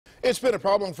It's been a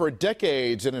problem for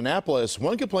decades in Annapolis,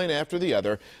 one complaint after the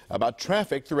other about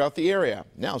traffic throughout the area.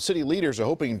 Now city leaders are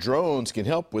hoping drones can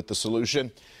help with the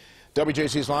solution.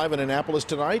 WJC's live in Annapolis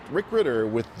tonight. Ritter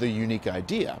with the unique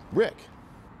idea. Rick.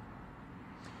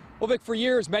 Well, Vic, for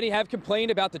years, many have complained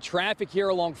about the traffic here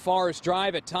along Forest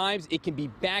Drive. At times, it can be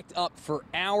backed up for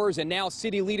hours, and now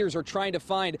city leaders are trying to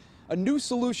find a new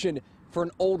solution for an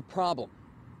old problem.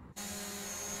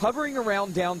 Hovering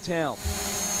around downtown,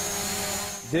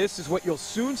 this is what you'll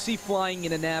soon see flying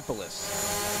in Annapolis.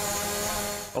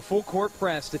 A full court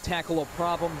press to tackle a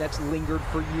problem that's lingered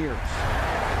for years.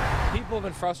 People have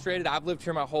been frustrated. I've lived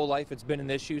here my whole life. It's been an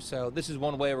issue, so this is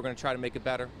one way we're going to try to make it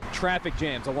better. Traffic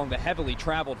jams along the heavily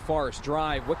traveled Forest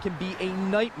Drive, what can be a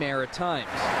nightmare at times.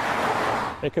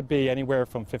 It could be anywhere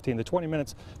from 15 to 20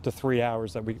 minutes to 3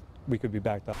 hours that we could be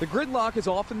backed up. The gridlock is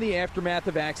often the aftermath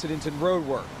of accidents and road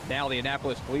work. Now the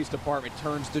Annapolis Police Department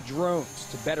turns to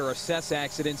drones to better assess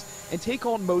accidents and take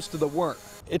on most of the work.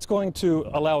 It's going to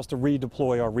allow us to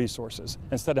redeploy our resources.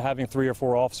 Instead of having 3 or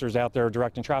 4 officers out there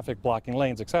directing traffic, blocking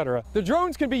lanes, etc. The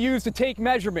drones can be used to take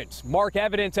measurements, mark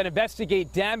evidence, and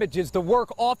investigate damages, the work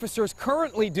officers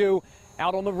currently do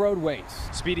out on the roadways,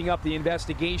 speeding up the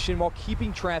investigation while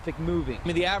keeping traffic moving. I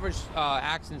mean, the average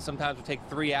accident sometimes would take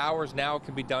 3 hours. Now it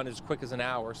can be done as quick as an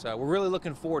hour, so we're really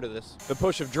looking forward to this. The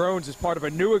push of drones is part of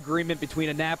a new agreement between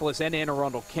Annapolis and Anne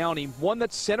Arundel County, one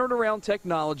that's centered around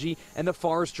technology and the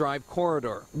Forest Drive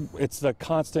corridor. It's the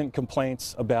constant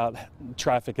complaints about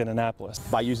traffic in Annapolis.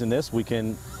 By using this, we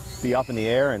can be up in the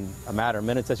air in a matter of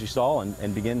minutes, as you saw,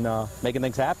 and begin making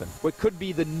things happen. What could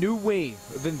be the new wave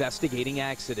of investigating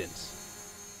accidents.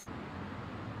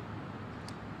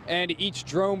 And each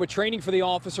drone with training for the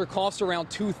officer costs around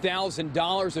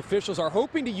 $2,000. Officials are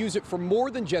hoping to use it for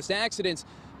more than just accidents,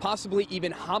 possibly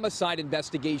even homicide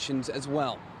investigations as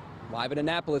well. Live in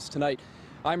Annapolis tonight,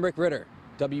 I'm Rick Ritter,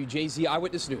 WJZ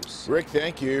Eyewitness News. Rick,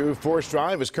 thank you. Forest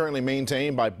Drive is currently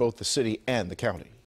maintained by both the city and the county.